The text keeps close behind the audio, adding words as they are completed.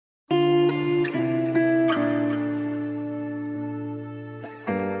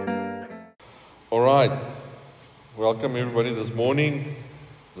right. Welcome everybody this morning.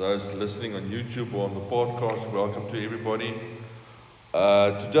 Those listening on YouTube or on the podcast, welcome to everybody.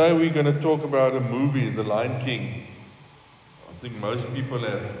 Today we're going to talk about a movie, The Lion King. I think most people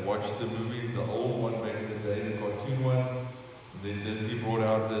have watched the movie, the old one back in the day, the cartoon one. Then Disney brought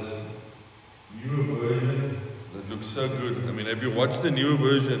out this newer version that looks so good. I mean, have you watched the newer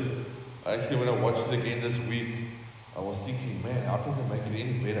version? Actually, when I watched it again this week, I was thinking, man, how can they make it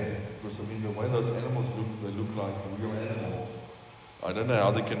any better? Because, I mean, the way those animals look, they look like real animals. I don't know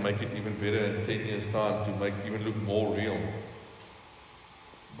how they can make it even better in 10 years' time to make it even look more real.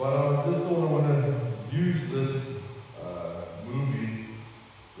 But I just thought I want to use this movie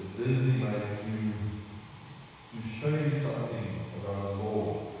that Disney made to show you something about the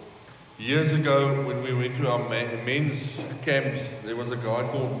Lord. Years ago, when we went to our men's camps, there was a guy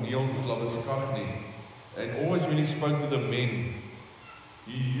called Neil Slaviskachny. And always when he spoke to the men,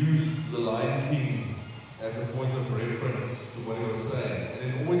 he used the Lion King as a point of reference to what he was saying.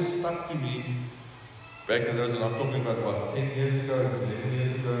 And it always stuck to me back in those, and I'm talking about what, 10 years ago, 11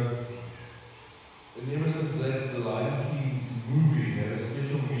 years ago. And ever since that, the Lion King's movie had a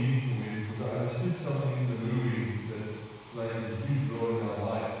special meaning to me because I understood something in the movie that plays a huge role in our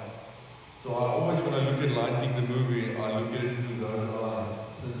life. So I always, when I look at Lion King, the movie, I look at it through those eyes,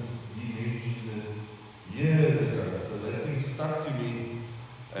 since he mentioned it years ago. So that thing stuck to me,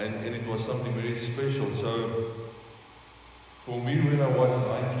 and it was something very special. So for me, when I watch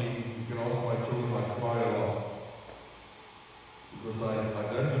Lion King, you can ask my children, I cry a lot. Because I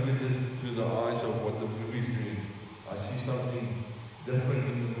don't look at this through the eyes of what the movie's doing. I see something different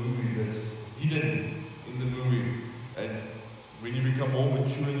in the movie that's hidden in the movie. And when you become more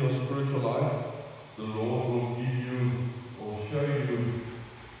mature in your spiritual life, the Lord will give you or show you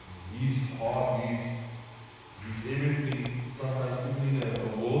His heart, His everything. Sometimes even in a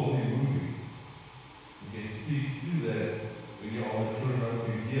worldly movie, you can speak through that when you are mature enough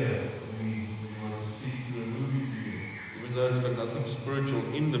to hear, when you want to speak through a movie to you, even though it's got nothing spiritual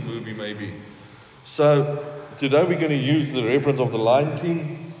in the movie maybe. So today we're going to use the reference of the Lion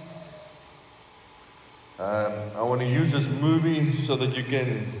King. I want to use this movie so that you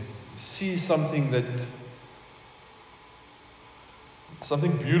can see something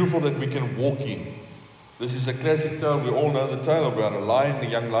beautiful that we can walk in. This is a classic tale. We all know the tale about a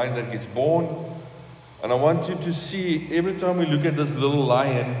young lion that gets born. And I want you to see, every time we look at this little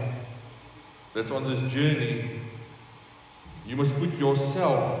lion that's on this journey, you must put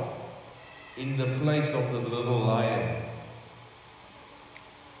yourself in the place of the little lion.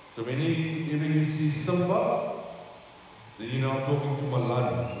 So whenever you see Simba, then you know I'm talking to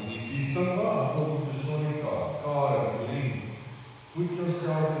Malan. When you see Simba, I'm talking to Sonika, Kara, Green. Put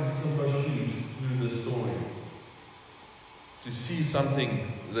yourself in Simba's shoes through the story. To see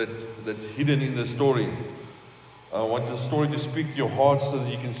something that's hidden in the story. I want the story to speak to your heart so that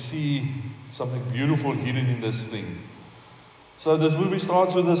you can see something beautiful hidden in this thing. So this movie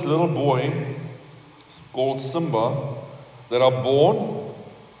starts with this little boy called Simba that are born,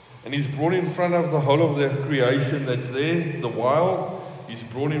 and he's brought in front of the whole of the creation that's there, the wild. He's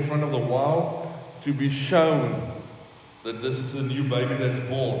brought in front of the wild to be shown that this is a new baby that's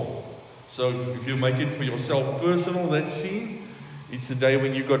born. So if you make it for yourself personal, that scene, it's the day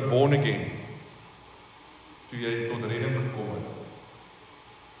when you got born again. Toe jy tot redding gekom het.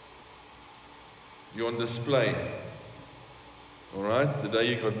 You're on display. Alright, the day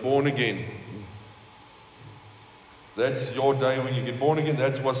you got born again. That's your day when you get born again.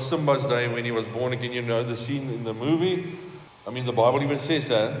 That was Simba's day when he was born again. You know the scene in the movie. I mean, the Bible even says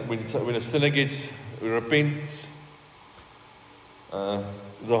that when a sinner repents,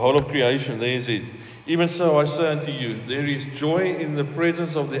 the whole of creation, there is it. Even so I say unto you, there is joy in the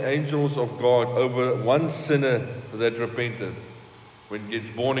presence of the angels of God over one sinner that repenteth. When he gets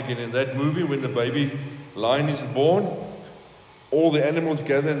born again in that movie, when the baby lion is born, all the animals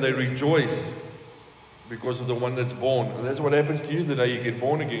gather and they rejoice because of the one that's born. And that's what happens to you the day you get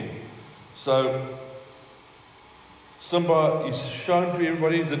born again. So Simba is shown to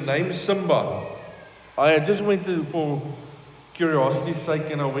everybody. The name Simba. I just went to, for curiosity's sake,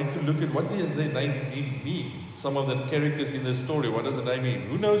 and I went to look at what does their names mean. Some of the characters in the story, what does the name mean?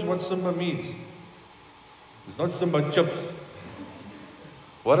 Who knows what Simba means? It's not Simba chips.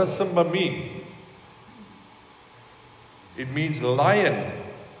 What does Simba mean? It means lion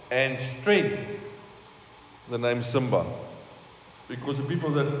and strength, the name Simba. Because the people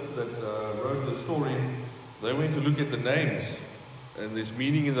that wrote the story, they went to look at the names, and there's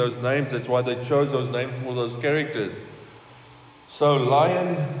meaning in those names. That's why they chose those names for those characters. So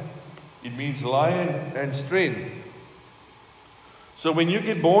lion, it means lion and strength. So when you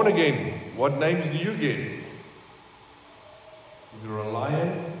get born again, what names do you get? You're a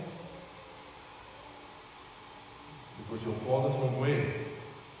lion, because your father's from where?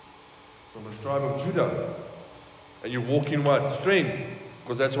 From the tribe of Judah. And you walk in what? Strength,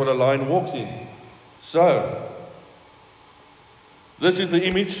 because that's what a lion walks in. So, this is the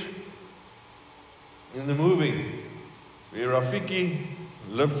image in the movie where Rafiki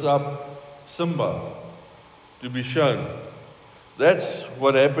lifts up Simba to be shown. That's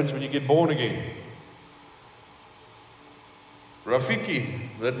what happens when you get born again.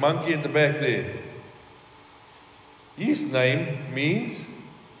 Rafiki, that monkey at the back there, his name means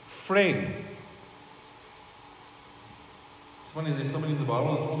friend. It's funny, there's somebody in the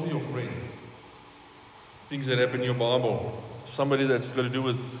Bible that's also your friend. Things that happen in your Bible. Somebody that's got to do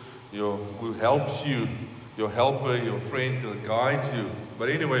with who helps you, your helper, your friend, that guides you. But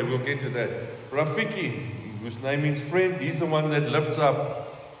anyway, we'll get to that. Rafiki, whose name means friend, he's the one that lifts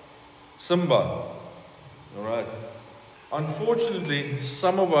up Simba. All right. Unfortunately,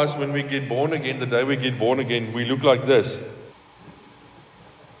 some of us, when we get born again, the day we get born again, we look like this.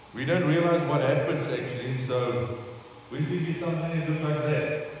 We don't realize what happens actually, so we think it's something that looks like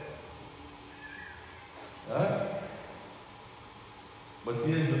that. Huh?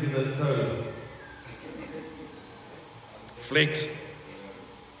 Matthias, look at those toes. Flex.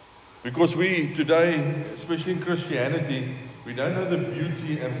 Because we today, especially in Christianity, we don't know the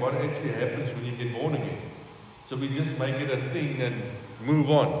beauty and what actually happens when you get born again. So we just make it a thing and move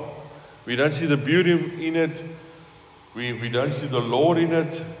on. We don't see the beauty in it. We don't see the Lord in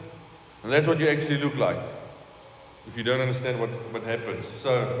it. And that's what you actually look like, if you don't understand what happens.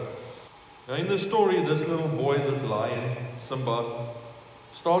 So, now in the story, this little boy, this lion, Simba,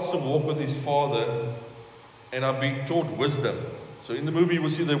 starts to walk with his father and are being taught wisdom. So in the movie, you will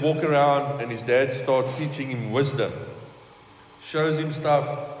see they walk around and his dad starts teaching him wisdom. Shows him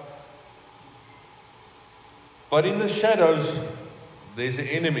stuff. But in the shadows, there's an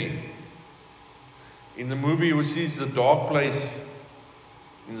enemy. In the movie, you will see it's the dark place.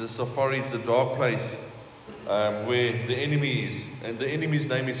 In the safari, it's the dark place where the enemy is. And the enemy's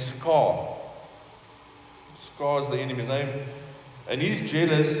name is Scar. Scar is the enemy's name. And he's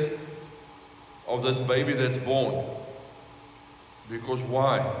jealous of this baby that's born. Because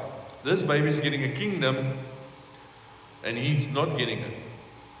why? This baby's getting a kingdom and he's not getting it.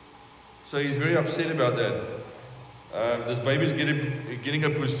 So he's very upset about that. This baby's getting a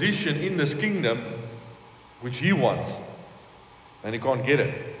position in this kingdom which he wants. And he can't get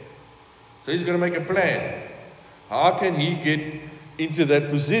it. So he's going to make a plan. How can he get into that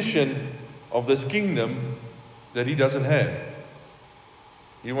position of this kingdom that he doesn't have?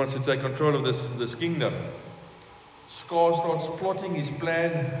 He wants to take control of this kingdom. Scar starts plotting his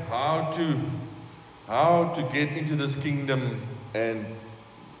plan how to get into this kingdom and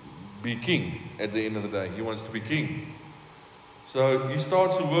be king at the end of the day. He wants to be king. So he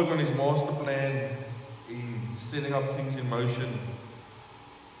starts to work on his master plan in setting up things in motion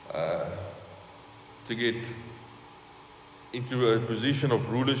to get into a position of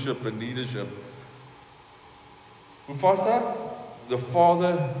rulership and leadership. Mufasa, the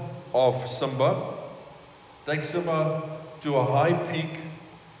father of Simba, takes Simba to a high peak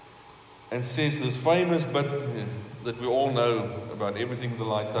and says this famous bit that we all know about everything the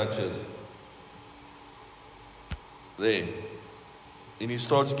light touches. There. And he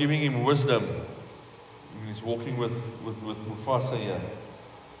starts giving him wisdom. And he's walking with Mufasa here.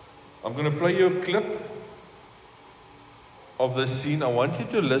 I'm going to play you a clip of this scene. I want you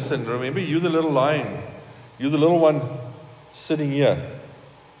to listen. Remember, you're the little lion. You're the little one sitting here.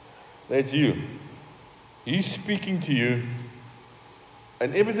 That's you. He's speaking to you.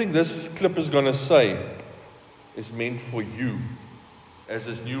 And everything this clip is going to say is meant for you as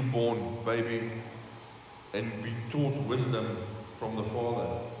this newborn baby and be taught wisdom from the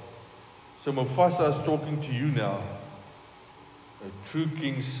Father. So Mufasa is talking to you now. A true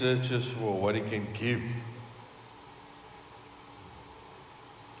king searches for what he can give,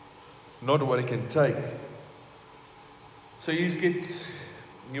 not what he can take. So he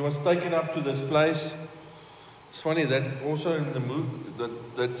was taken up to this place. It's funny that also in the movie,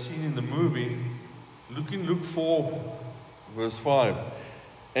 that scene in the movie, look in Luke 4, verse 5.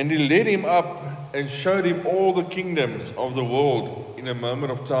 And he led him up and showed him all the kingdoms of the world in a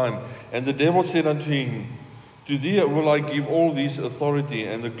moment of time. And the devil said unto him, To thee will I give all these authority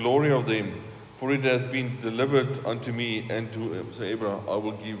and the glory of them, for it hath been delivered unto me, and to Abraham I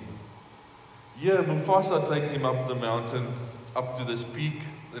will give. Here Mufasa takes him up the mountain, up to this peak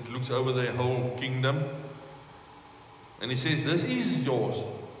that looks over the whole kingdom. And he says, this is yours.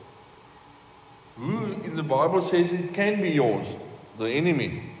 Who in the Bible says it can be yours? the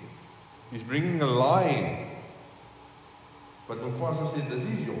enemy. He's bringing a lie in. But Mufasa said, this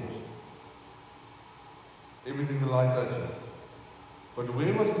is yours. Everything the light touches. But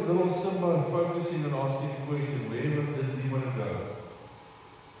where was little Simba focusing and asking the question, where did he want to go?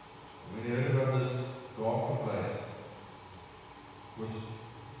 When he heard about this darker place, was,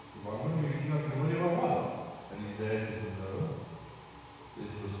 if I want to be, I can do whatever I want. And his dad says, no,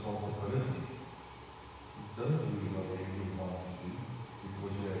 there's responsibilities. You don't do whatever you want to do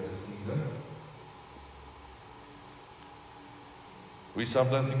because you have this kingdom. We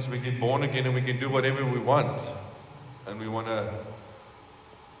sometimes think we get born again and we can do whatever we want. And we want to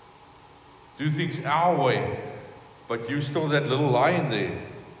do things our way. But you still that little lion there.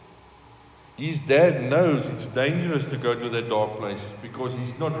 His dad knows it's dangerous to go to that dark place because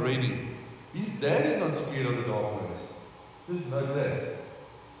he's not ready. His dad is not scared of the dark place. Just know that.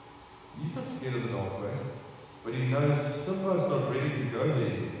 He's not scared of the dark place. But he knows Simba's not ready to go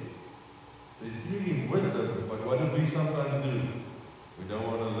there. He's giving him wisdom. But what do we sometimes do? We don't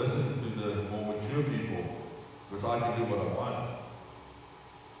want to listen to the more mature people because I can do what I want.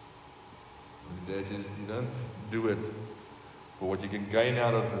 And the dad says, you don't do it for what you can gain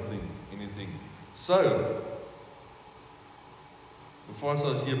out of the thing, anything. So,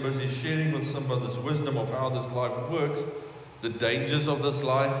 Mufasa is here busy sharing with Simba this wisdom of how this life works, the dangers of this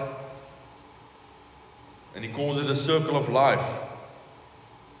life, and he calls it a circle of life.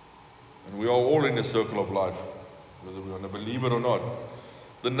 And we are all in the circle of life, whether we want to believe it or not.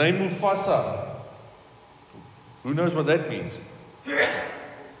 The name Mufasa, who knows what that means? It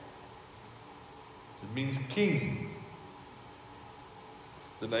means king.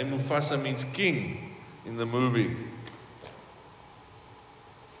 The name Mufasa means king in the movie.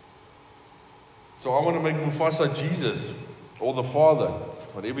 So I want to make Mufasa Jesus, or the Father,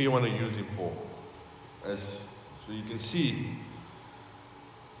 whatever you want to use him for. So you can see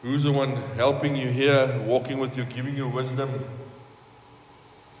who's the one helping you here, walking with you, giving you wisdom.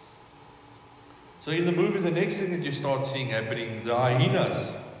 So in the movie, the next thing that you start seeing happening, the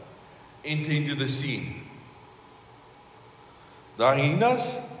hyenas enter into the scene. The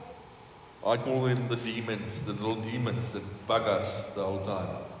hyenas, I call them the demons, the little demons that bug us the whole time.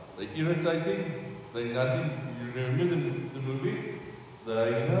 They're irritating, they're nothing. You remember the movie? The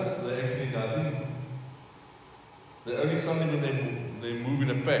hyenas, they're actually nothing. They're only something when they move in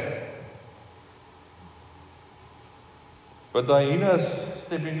a pack. But the hyenas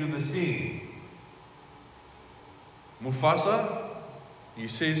step into the scene. Mufasa, he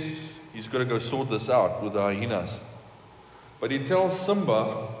says he's got to go sort this out with the hyenas. But he tells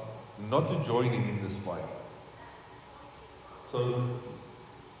Simba not to join him in this fight. So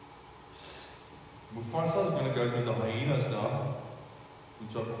Mufasa is going to go to the hyenas now,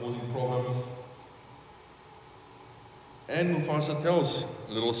 which are causing problems. And Mufasa tells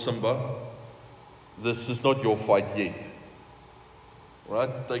little Simba, this is not your fight yet.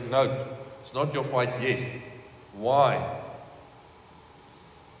 Right? Take note. It's not your fight yet. Why?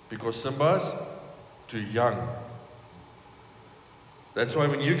 Because Simba's too young. That's why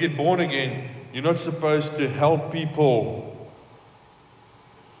when you get born again, you're not supposed to help people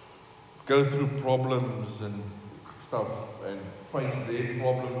go through problems and stuff and face their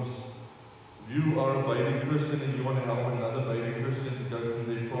problems. If you are a baby Christian and you want to help another baby Christian to go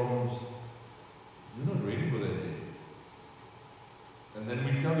through their problems, you're not ready for that yet. And then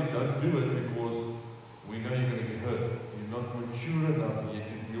we tell you don't do it because we know you're going to get hurt. You're not mature enough yet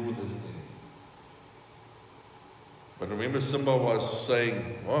to deal with this thing. But remember, Simba was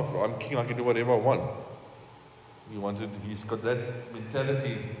saying, oh, if I'm king, I can do whatever I want. He's got that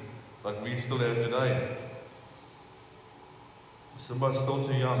mentality like we still have today. Simba's still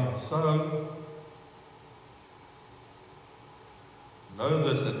too young. So, know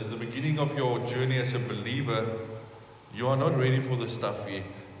this, that in the beginning of your journey as a believer, you are not ready for this stuff yet.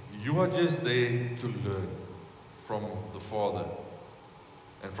 You are just there to learn from the Father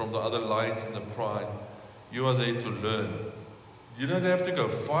and from the other lions in the pride. You are there to learn. You don't have to go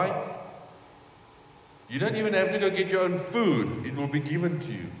fight. You don't even have to go get your own food. It will be given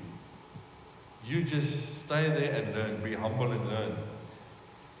to you. You just stay there and learn. Be humble and learn.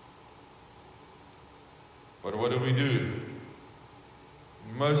 But what do?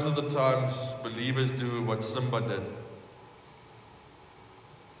 Most of the times, believers do what Simba did.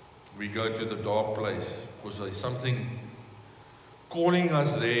 We go to the dark place because there's something calling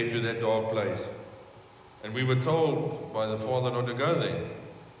us there to that dark place. And we were told by the Father not to go there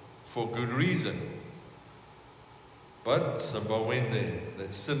for good reason. But Simba went there.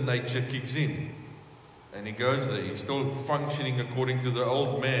 That sin nature kicks in. And he goes there. He's still functioning according to the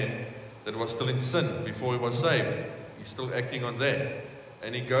old man that was still in sin before he was saved. He's still acting on that.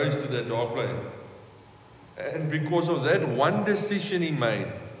 And he goes to that dark place. And because of that one decision he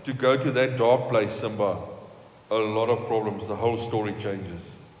made to go to that dark place, Simba, a lot of problems, the whole story changes.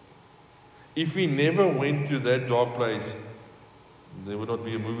 If he never went to that dark place, there would not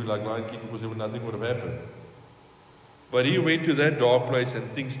be a movie like Lion King, because nothing would have happened. But he went to that dark place and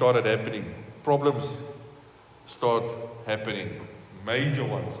things started happening. Problems start happening. Major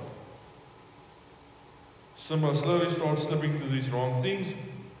ones. Simba slowly starts slipping to these wrong things.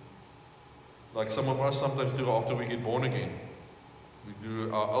 Like some of us sometimes do after we get born again. We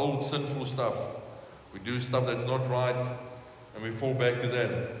do our old sinful stuff. We do stuff that's not right, and we fall back to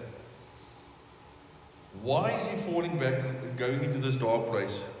that. Why is he falling back and going into this dark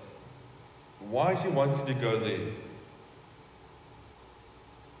place? Why is he wanting to go there?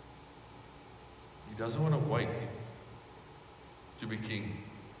 He doesn't want to wait to be king.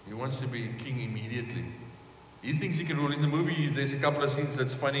 He wants to be king immediately. He thinks he can rule. In the movie, there's a couple of scenes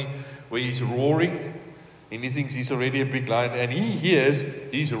that's funny where he's roaring and he thinks he's already a big lion, and he hears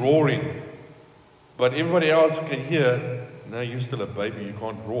he's roaring. But everybody else can hear, no, you're still a baby, you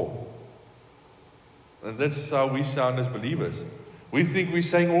can't roar. And that's how we sound as believers. We think we're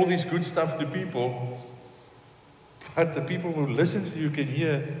saying all this good stuff to people, but the people who listen to you can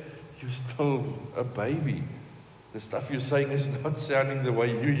hear you're still a baby. The stuff you're saying is not sounding the way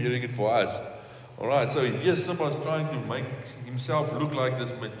you're hearing it for us. All right, so here Simba's trying to make himself look like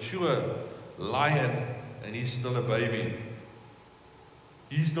this mature lion, and he's still a baby.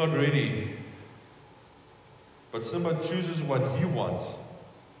 He's not ready. But Simba chooses what he wants,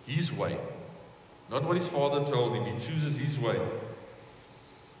 his way. Not what his father told him. He chooses his way.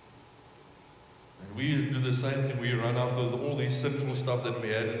 And we do the same thing. We run after all these sinful stuff that we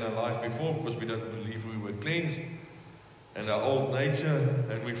had in our life before because we don't believe we were cleansed. And our old nature,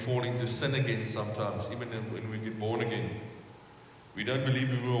 and we fall into sin again sometimes, even when we get born again. We don't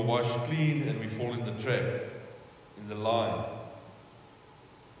believe we were washed clean, and we fall in the trap, in the lie.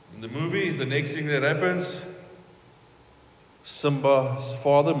 In the movie, the next thing that happens, Simba's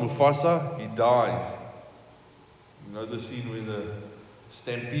father, Mufasa, he dies. You know the scene where the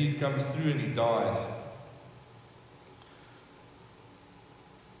stampede comes through and he dies.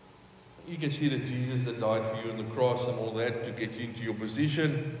 You can see that Jesus that died for you on the cross and all that to get you into your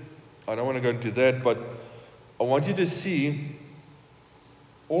position. I don't want to go into that, but I want you to see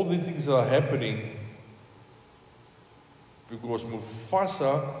all the things that are happening because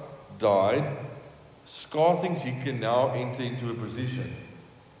Mufasa died. Scar thinks he can now enter into a position.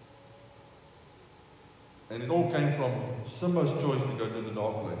 And it all came from Simba's choice to go to the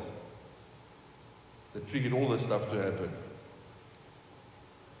dark place. That triggered all this stuff to happen.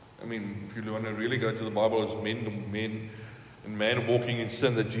 I mean, if you want to really go to the Bible, it's men and man walking in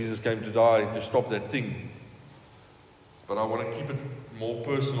sin that Jesus came to die to stop that thing. But I want to keep it more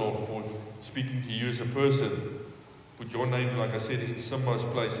personal for speaking to you as a person. Put your name, like I said, in Simba's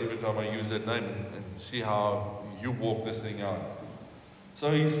place every time I use that name and see how you walk this thing out.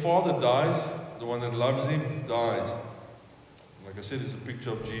 So his father dies, the one that loves him dies. Like I said, it's a picture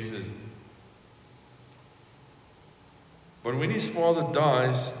of Jesus. But when his father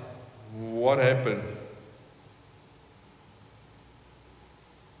dies, what happened?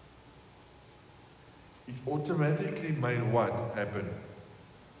 It automatically made what happen?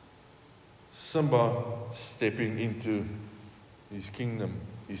 Simba stepping into his kingdom,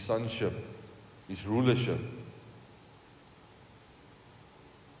 his sonship, his rulership.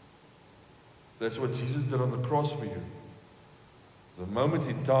 That's what Jesus did on the cross for you. The moment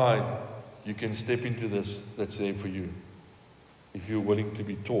he died, you can step into this that's there for you. If you're willing to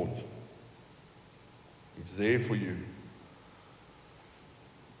be taught. It's there for you.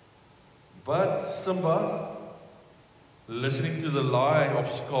 But Simba, listening to the lie of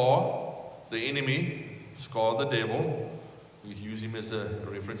Scar, the enemy, Scar the devil, we use him as a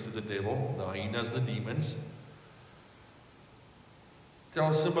reference to the devil, the hyenas, the demons,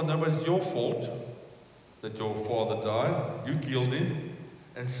 tells Simba, no, but it's your fault that your father died. You killed him.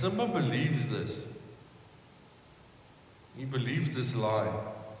 And Simba believes this. He believes this lie.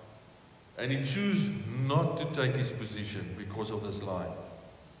 And he chooses not to take his position because of this lie.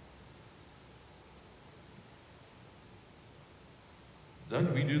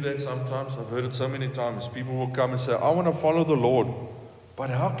 Don't we do that sometimes? I've heard it so many times. People will come and say, I want to follow the Lord. But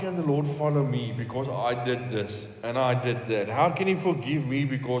how can the Lord follow me because I did this and I did that? How can He forgive me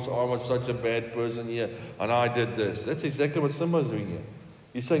because I was such a bad person here and I did this? That's exactly what Simba is doing here.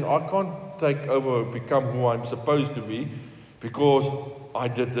 He's saying, I can't take over, become who I'm supposed to be because I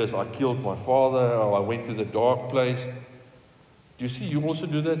did this. I killed my father, or I went to the dark place. Do you see, you also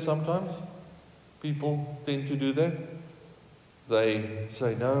do that sometimes? People tend to do that. They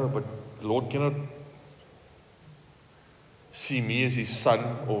say, no, but the Lord cannot see me as his son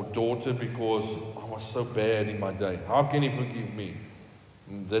or daughter because I was so bad in my day. How can he forgive me?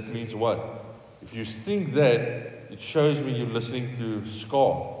 And that means what? If you think that, it shows me you're listening to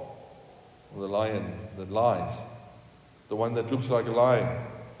Scar, the lion that lies, the one that looks like a lion,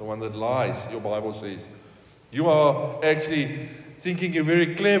 the one that lies, your Bible says. You are actually thinking you're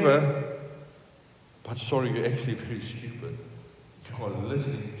very clever, but sorry, you're actually very stupid. You are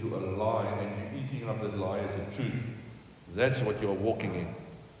listening to a lie and you're eating up that lie as a truth. That's what you're walking in.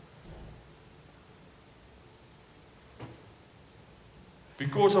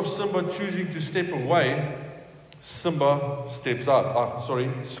 Because of Simba choosing to step away, Scar steps up.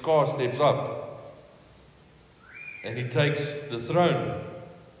 And he takes the throne.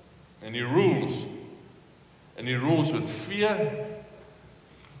 And he rules. And he rules with fear.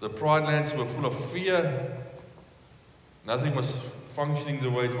 The Pride Lands were full of fear. Nothing was functioning the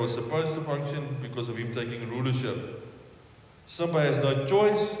way it was supposed to function because of him taking rulership. Simba has no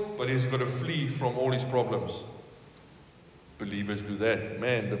choice, but he's got to flee from all his problems. Believers do that.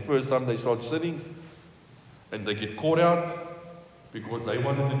 Man, the first time they start sinning and they get caught out because they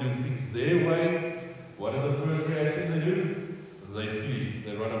wanted to do things their way, what is the first reaction they do? They flee.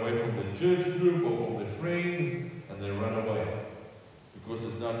 They run away from the church group or from their friends, and they run away because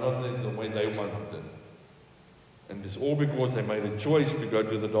it's not the way they wanted it. And it's all because they made a choice to go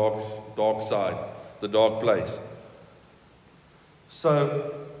to the dark side, the dark place.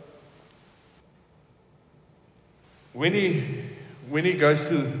 So, when he goes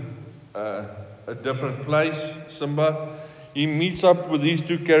to a different place, Simba, he meets up with these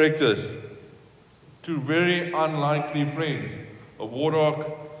two characters, two very unlikely friends, a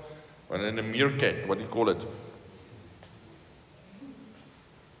warthog and a meerkat, what do you call it?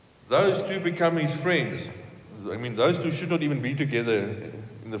 Those two become his friends. I mean, those two should not even be together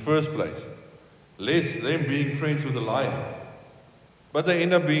in the first place, less them being friends with the lion. But they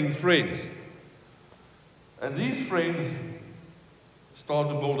end up being friends. And these friends start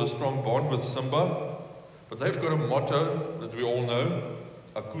to build a strong bond with Simba, but they've got a motto that we all know,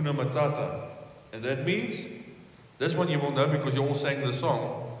 Hakuna Matata. And that means, this one you will know because you all sang the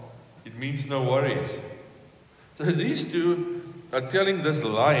song, it means no worries. So these two are telling this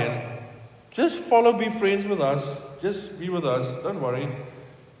lion, just follow, be friends with us, just be with us, don't worry,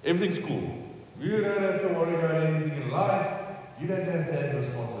 everything's cool. You don't have to worry about anything in life, you don't have to have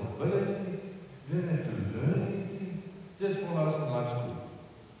responsibilities, you don't have to learn anything, just follow us and life's cool.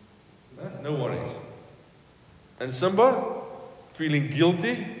 No worries. And Simba, feeling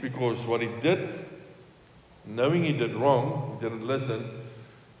guilty because what he did, knowing he did wrong, he didn't listen,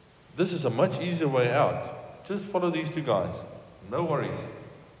 this is a much easier way out. Just follow these two guys. No worries.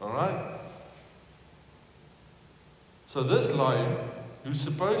 Alright? So this lion, who's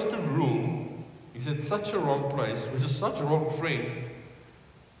supposed to rule, he's at such a wrong place, with such wrong friends,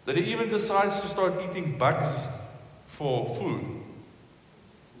 that he even decides to start eating bugs for food.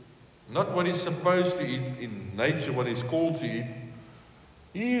 Not what he's supposed to eat in nature, what he's called to eat.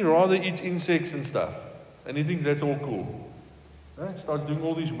 He rather eats insects and stuff. And he thinks that's all cool. He starts doing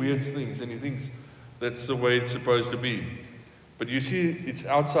all these weird things, and he thinks that's the way it's supposed to be. But you see, it's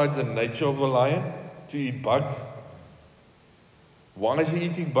outside the nature of the lion to eat bugs. Why is he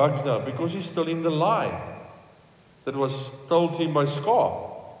eating bugs now? Because he's still in the lie that was told to him by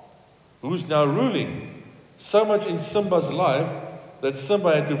Scar, who's now ruling. So much in Simba's life that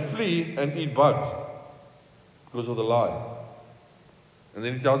Simba had to flee and eat bugs because of the lie. And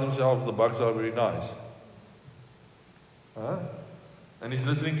then he tells himself the bugs are very nice. And he's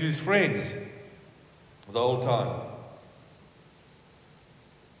listening to his friends the whole time.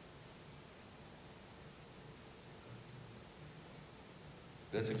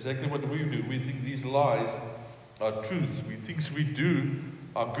 That's exactly what we do. We think these lies are truths. We think we do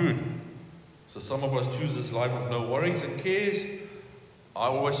are good. So some of us choose this life of no worries and cares. I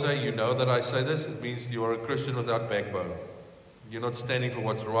always say, you know that I say this, it means you are a Christian without backbone. You're not standing for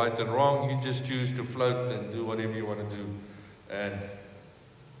what's right and wrong. You just choose to float and do whatever you want to do. And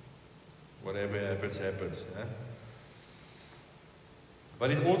whatever happens, happens.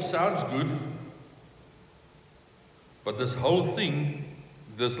 But it all sounds good. But this whole thing,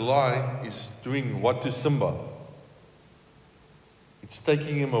 this lie, is doing what to Simba? It's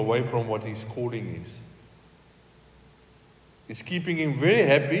taking him away from what his calling is. It's keeping him very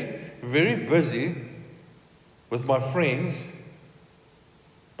happy, very busy with my friends.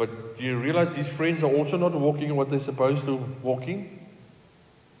 But do you realize these friends are also not walking what they're supposed to walking?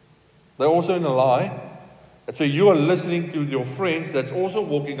 They're also in a lie. And so you are listening to your friends that's also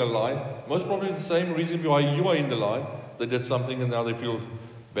walking a line, most probably the same reason why you are in the line. They did something and now they feel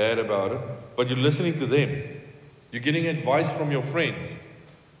bad about it. But you're listening to them. You're getting advice from your friends.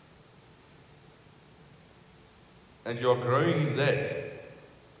 And you're growing in that.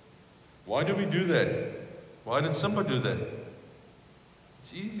 Why do we do that? Why did Simba do that?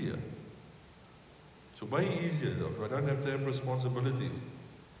 It's easier. It's way easier. I don't have to have responsibilities.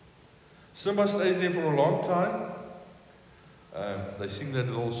 Simba stays there for a long time. They sing that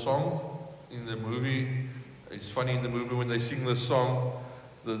little song in the movie. It's funny in the movie when they sing the song,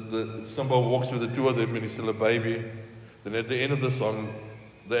 the Simba walks with the two of them and he's still a baby. Then at the end of the song,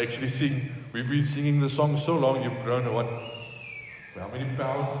 they actually sing, we've been singing the song so long, you've grown what? How many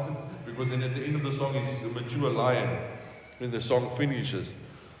pounds? Because then at the end of the song, he's a mature lion. When the song finishes.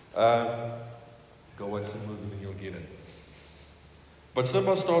 Go watch the movie and you'll get it. But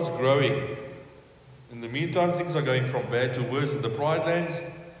Simba starts growing. In the meantime, things are going from bad to worse in the Pride Lands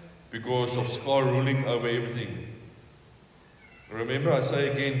because of Scar ruling over everything. Remember, I say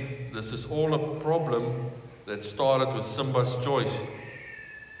again, this is all a problem that started with Simba's choice.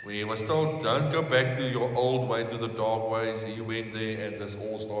 When he was told, don't go back to your old way, to the dark ways, he went there and this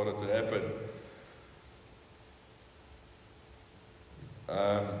all started to happen.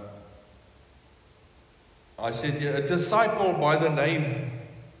 I said here, a disciple by the name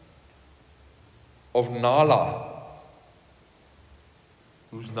of Nala.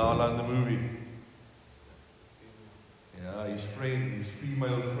 Who's Nala in the movie? Yeah, his friend, his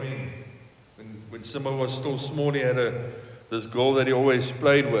female friend. When Simba was still small, he had this girl that he always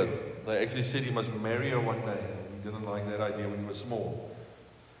played with. They actually said he must marry her one day. He didn't like that idea when he was small.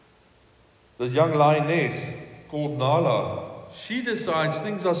 This young lioness called Nala, she decides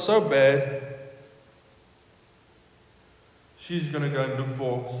things are so bad, she's going to go and look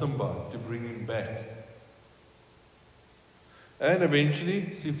for Simba to bring him back. And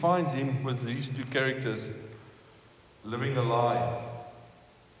eventually, she finds him with these two characters living a lie.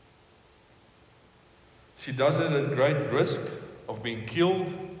 She does it at great risk of being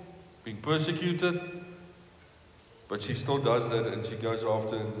killed, being persecuted, but she still does that and she goes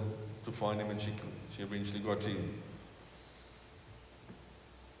after him to find him and she eventually got him.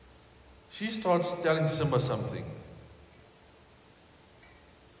 She starts telling Simba something.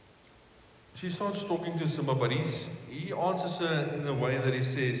 She starts talking to Simba, but he answers her in the way that he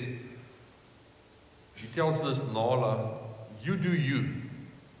says, he tells this Nala, you do you,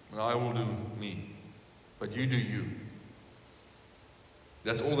 and I will do me. But you do you.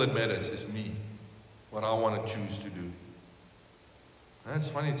 That's all that matters, is me. What I want to choose to do. And it's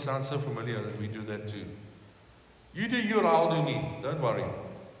funny, it sounds so familiar that we do that too. You do you and I'll do me. Don't worry.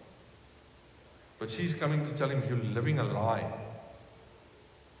 But she's coming to tell him, you're living a lie.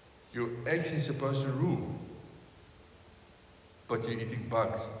 You're actually supposed to rule. But you're eating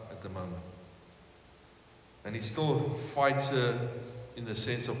bugs at the moment. And he still fights her in the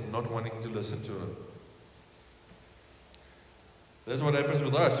sense of not wanting to listen to her. That's what happens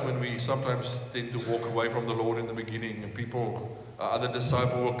with us when we sometimes tend to walk away from the Lord in the beginning and people, other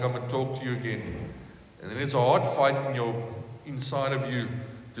disciples will come and talk to you again. And then it's a hard fight in your inside of you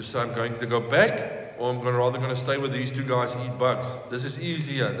to say, I'm going to go back or I'm rather going to stay with these two guys and eat bugs. This is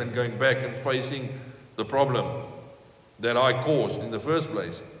easier than going back and facing the problem that I caused in the first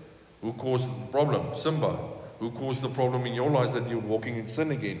place. Who caused the problem? Simba. Who caused the problem in your lives that you're walking in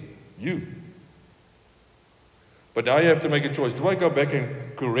sin again? You. But now you have to make a choice. Do I go back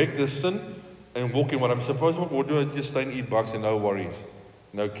and correct this sin and walk in what I'm supposed to, or do I just stay and eat bugs and no worries,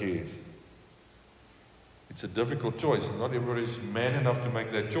 no cares? It's a difficult choice. Not everybody's man enough to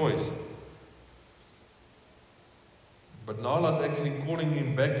make that choice. But Nala's actually calling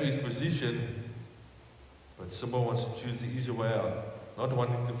him back to his position, but Simba wants to choose the easy way out, not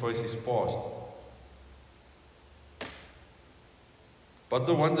wanting to face his past. But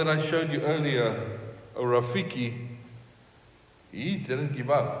the one that I showed you earlier, Rafiki, he didn't give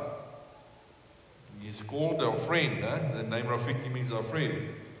up. He's called our friend. The name Rafiki means our friend.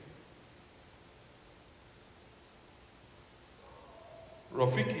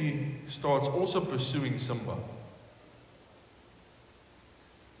 Rafiki starts also pursuing Simba.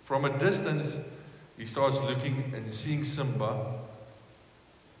 From a distance, he starts looking and seeing Simba,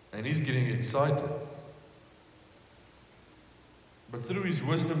 and he's getting excited. But through his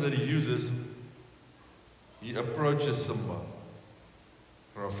wisdom that he uses, he approaches Simba,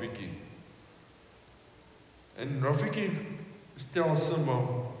 Rafiki. And Rafiki tells Simba,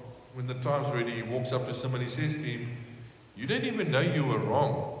 when the time's ready, he walks up to Simba and he says to him, you don't even know you were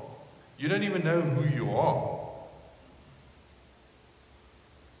wrong. You don't even know who you are.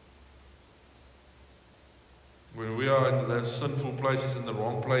 are in those sinful places, in the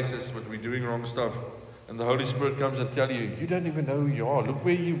wrong places, but we're doing wrong stuff. And the Holy Spirit comes and tells you, you don't even know who you are. Look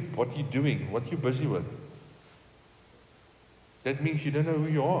what you're doing, what you're busy with. That means you don't know who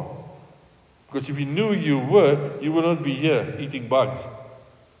you are. Because if you knew who you were, you would not be here eating bugs.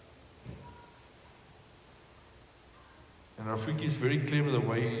 And Rafiki is very clever the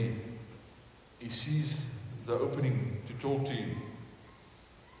way he sees the opening to talk to you.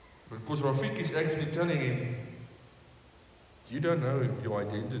 Because Rafiki is actually telling him, you don't know your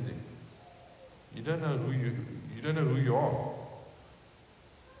identity. You don't know who you are.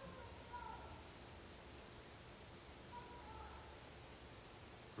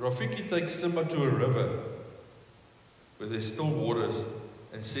 Rafiki takes Simba to a river where there's still waters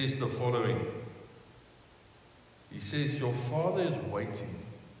and says the following. He says, your father is waiting.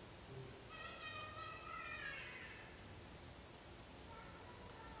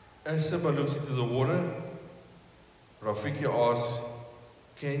 As Simba looks into the water, Rafiki asks,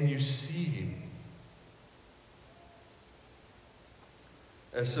 can you see him?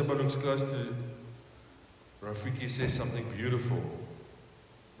 As Simba looks close to Rafiki, says something beautiful.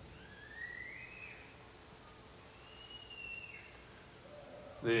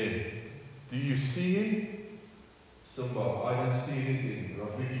 There, do you see him? Simba, I don't see anything.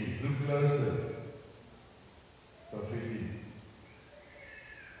 Rafiki, look closer. Rafiki.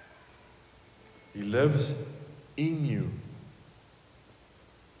 He lives in you.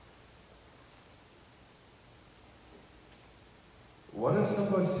 What is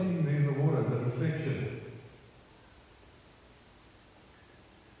Simba seeing there in the water, the reflection?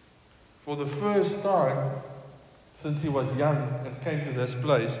 For the first time, since he was young and came to this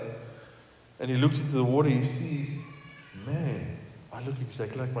place, and he looks into the water, he sees, man, I look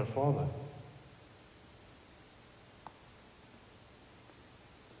exactly like my father.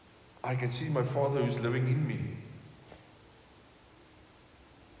 I can see my father who's living in me.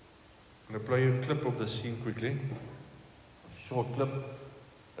 I'm going to play a clip of the scene quickly. A short clip.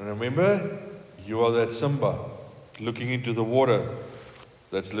 And remember, you are that Simba looking into the water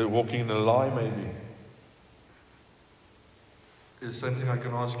that's walking in a lie maybe. It's the same thing I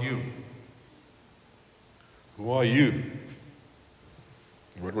can ask you. Who are you?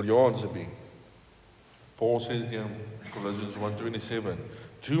 What will your answer be? Paul says here in Colossians 1:27,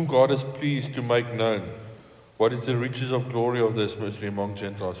 to whom God is pleased to make known what is the riches of glory of this mystery among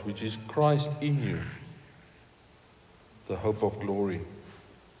Gentiles, which is Christ in you, the hope of glory.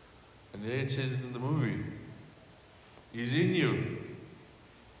 And there it says it in the movie. He's in you.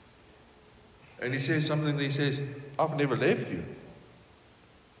 And he says something that he says, I've never left you.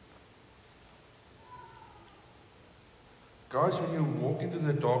 Guys, when you walk into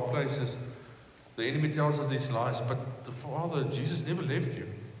the dark places, the enemy tells us these lies, but the Father, Jesus never left you.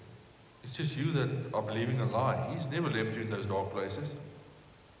 It's just you that are believing a lie. He's never left you in those dark places.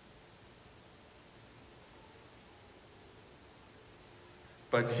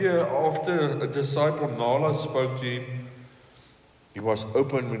 But here, after a disciple, Nala, spoke to him, he was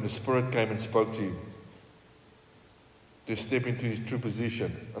open when the Spirit came and spoke to him to step into his true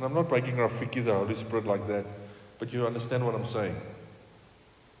position. And I'm not breaking Rafiki, the Holy Spirit, like that, but you understand what I'm saying.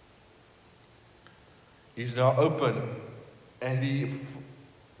 He's now open, and he,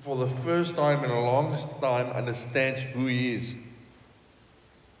 for the first time in a long time, understands who he is.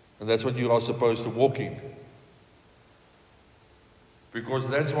 And that's what you are supposed to walk in. Because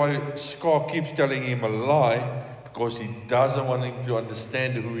that's why Scar keeps telling him a lie, because he doesn't want him to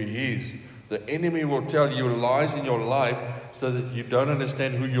understand who he is. The enemy will tell you lies in your life so that you don't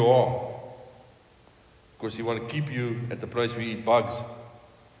understand who you are. Because he wants to keep you at the place we eat bugs.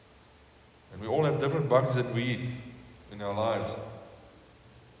 And we all have different bugs that we eat in our lives.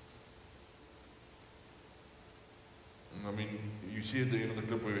 And I mean, you see at the end of the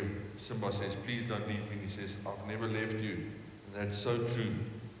clip where Simba says, please don't leave me. And he says, I've never left you. And that's so true.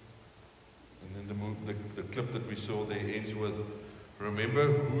 And then the clip that we saw there ends with,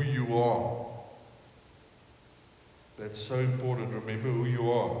 remember who you are. That's so important. Remember who you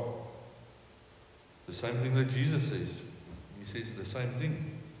are. The same thing that Jesus says. He says the same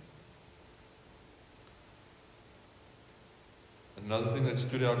thing. Another thing that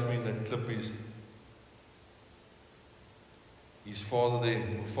stood out for me in that clip is his father there,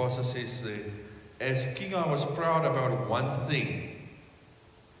 Mufasa says there, as king I was proud about one thing.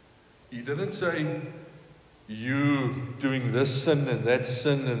 He didn't say, you doing this sin and that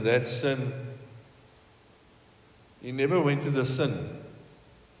sin and that sin. He never went to the sin.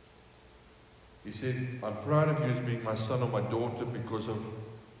 He said, I'm proud of you as being my son or my daughter because of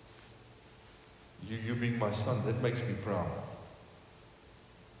you being my son. That makes me proud.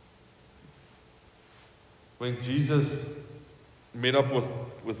 when Jesus met up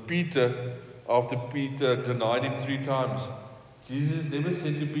with Peter after Peter denied him 3 times, Jesus never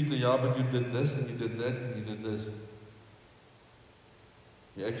said to Peter, yeah, but you did this and you did that and you did this.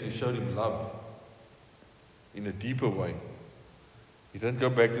 He actually showed him love in a deeper way. He didn't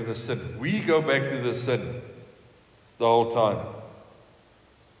go back to the sin. We go back to the sin the whole time.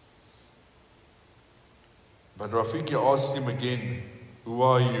 But Rafiki asks him again, who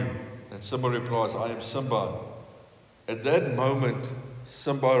are you? And Simba replies, I am Simba. At that moment,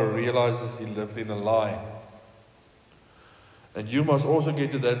 Simba realizes he lived in a lie. And you must also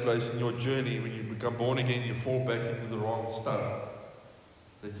get to that place in your journey when you become born again, you fall back into the wrong stuff.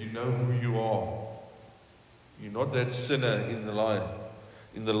 That you know who you are. You're not that sinner in the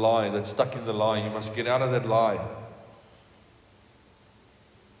lie, that's stuck in the lie. You must get out of that lie.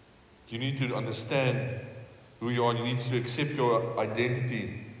 You need to understand who you are. You need to accept your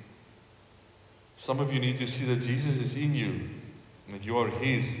identity. Some of you need to see that Jesus is in you, that you are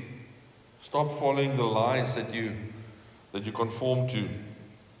His. Stop following the lies that you conform to.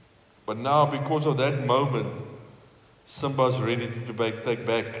 But now, because of that moment, Simba's ready to take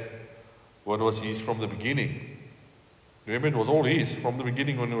back what was his from the beginning. Remember, it was all his from the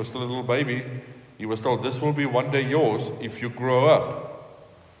beginning when he was still a little baby. He was told, this will be one day yours if you grow up.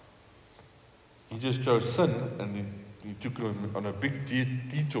 He just chose sin and he took him on a big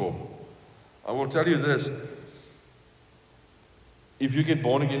detour. I will tell you this. If you get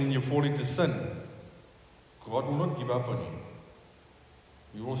born again and you fall into sin, God will not give up on you.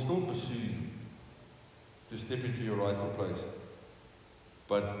 He will still pursue you to step into your rightful place.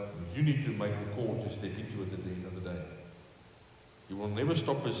 But you need to make the call to step into it at the end of the day. He will never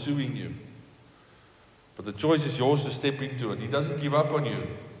stop pursuing you. But the choice is yours to step into it. He doesn't give up on you.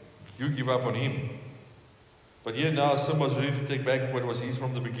 You give up on Him. But here now, Simba's ready to take back what was his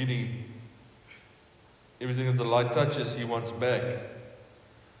from the beginning. Everything that the light touches, he wants back.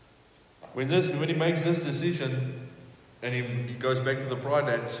 When he makes this decision, and he goes back to the pride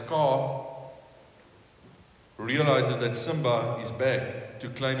land, Scar realizes that Simba is back to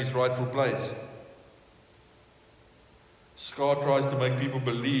claim his rightful place. Scar tries to make people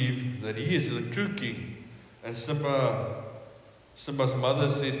believe that he is the true king. And Simba's mother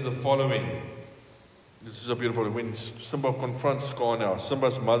says the following. This is so beautiful. When Simba confronts Scar now,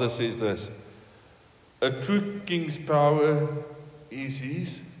 Simba's mother says this. A true king's power is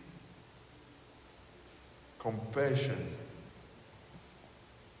his compassion.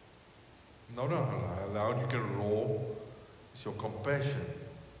 Not how loud you can roar, it's your compassion.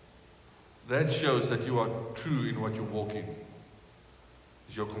 That shows that you are true in what you're walking.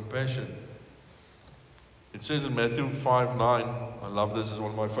 It's your compassion. It says in Matthew 5:9, I love this, it's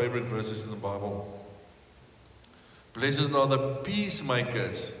one of my favorite verses in the Bible. Blessed are the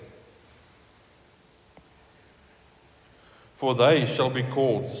peacemakers, for they shall be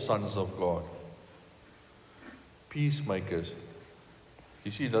called sons of God. Peacemakers. You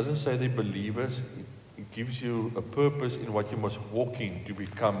see, it doesn't say they're believers. It gives you a purpose in what you must walk in to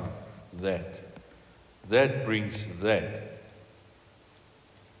become that. That brings that.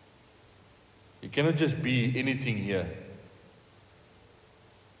 You cannot just be anything here.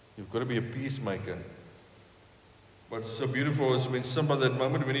 You've got to be a peacemaker. What's so beautiful is when Simba, that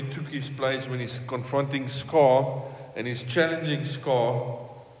moment when he took his place, when he's confronting Scar and he's challenging Scar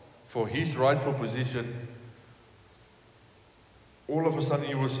for his rightful position, all of a sudden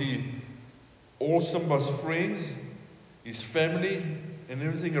you will see all Simba's friends, his family, and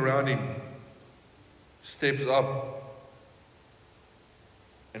everything around him steps up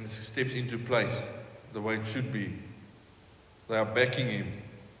and steps into place the way it should be. They are backing him,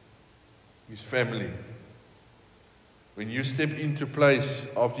 his family. When you step into place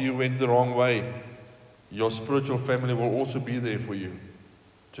after you went the wrong way, your spiritual family will also be there for you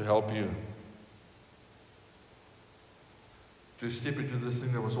to help you. To step into this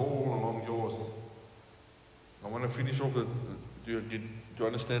thing that was all along yours. I want to finish off with, to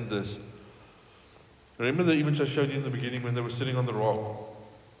understand this. Remember the image I showed you in the beginning when they were sitting on the rock?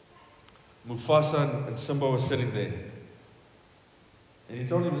 Mufasa and Simba were sitting there. And he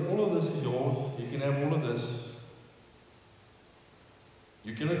told him, all of this is yours. You can have all of this.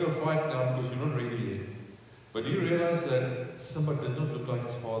 You cannot go fight now because you're not ready yet. But do you realize that Simba did not look like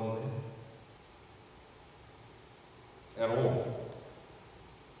his father at all?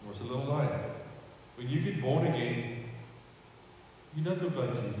 It was a little lie. When you get born again, you don't look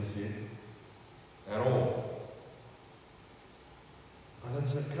like Jesus yet. At all. But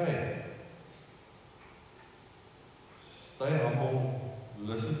that's okay. Stay humble.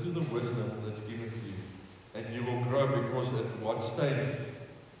 Listen to the wisdom that's given to you. And you will grow, because at one stage,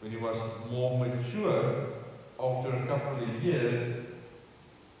 when he was more mature, after a couple of years,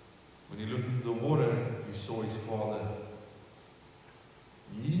 when he looked into the water, he saw his father.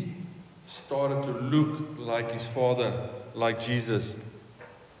 He started to look like his father, like Jesus.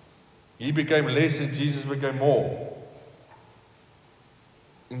 He became less and Jesus became more.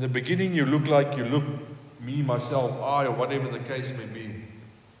 In the beginning, you look like you look, me, myself, I, or whatever the case may be.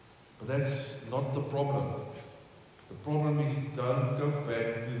 But that's not the problem. The problem is don't go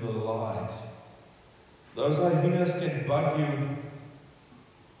back to the lies. Those ideas can bug you,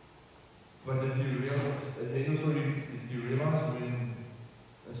 but then you realize when,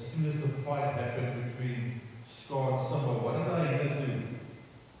 as soon as the fight happened between Scar and Simba, what did the hyenas do?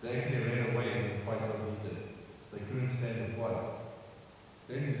 They actually ran away and the fight got heated. They couldn't stand the fight.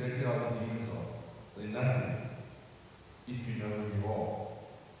 That's exactly how the demons are. They're nothing if you know who you are.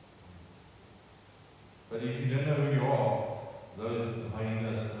 But if you don't know who you are, those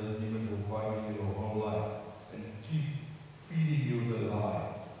hyenas, those demons will bug you your whole life and keep feeding you the lie.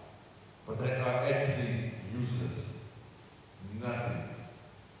 But they are actually useless. Nothing.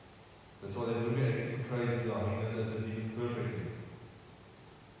 That's why they look at crazy hyenas as a demon perfectly.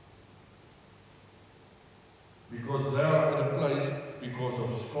 Because they are at a place because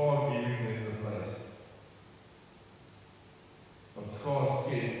of Scar giving them the place. But Scar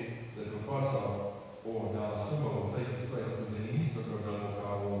scared that Mufasa or now Simba will take his place because then he's got to go to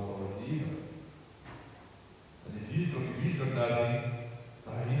our walls of the demon. And if he's got nothing,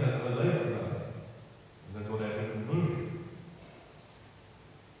 the hyenas are left with nothing. And that's what happened in the movie.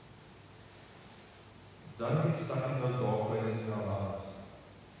 Don't get stuck in those dark places in our lives.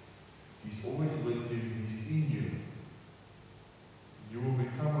 He's always with you, he's in you. You will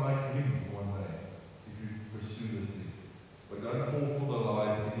become like him one day if you pursue this thing. But don't fall for the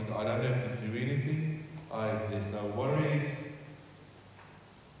lie thinking, I don't have to do anything, there's no worries.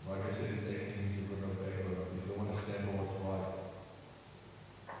 Like I said, it's acting easy to go back, but you don't want to stand for what's right.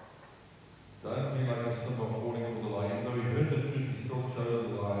 Don't be like a Simba falling for the lie. Even though he heard the truth, he still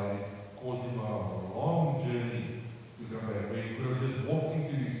chose the lie, and it caused him a long journey to come back. Where he could have just walked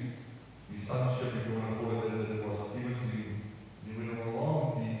into his sonship, if you want to call it that it was given to him. He went on a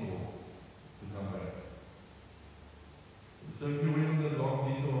long detour to come back. So if you went on that long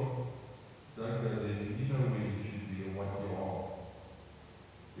detour, don't go there. You know where you should be or what you are.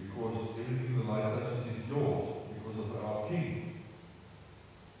 Because everything the light touches is yours because of our King.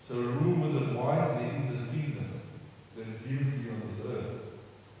 So rule with it wisely in this kingdom that is given to you on this earth.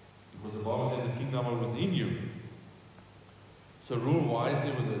 Because the Bible says the kingdom are within you. So rule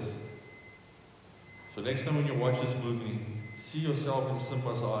wisely with this. So next time when you watch this movie, see yourself in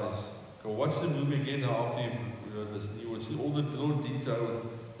Simba's eyes. Go watch the movie again after you've listened. You will see all the little details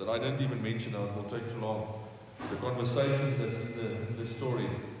that I don't even mention now. It will take too long. The conversations that's in the story.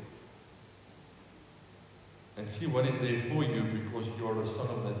 And see what is there for you because you are a son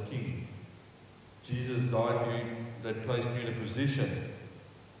of that king. Jesus died for you, that placed you in a position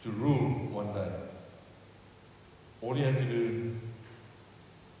to rule one day. All you have to do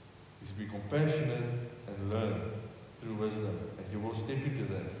is be compassionate and learn through wisdom. And you will step into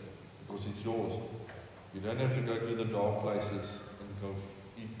that because it's yours. You don't have to go to the dark places and go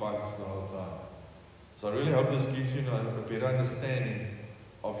eat bugs the whole time. So I really hope this gives you a better understanding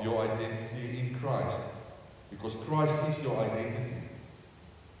of your identity in Christ. Because Christ is your identity.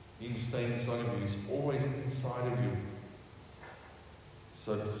 Him staying inside of you. He's always inside of you.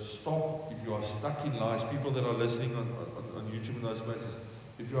 So stop if you are stuck in lies. People that are listening on YouTube in those places,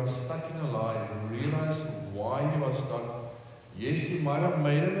 if you are stuck in a lie, realize why you are stuck. Yes, you might have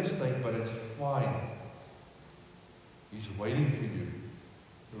made a mistake, but it's fine. He's waiting for you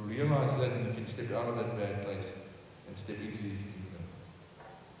to realize that, and you can step out of that bad place and step into His kingdom.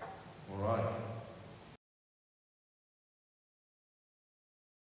 All right.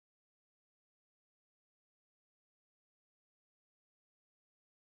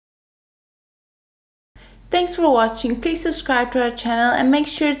 Thanks for watching. Please subscribe to our channel and make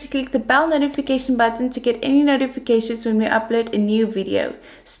sure to click the bell notification button to get any notifications when we upload a new video.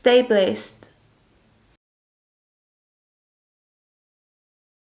 Stay blessed.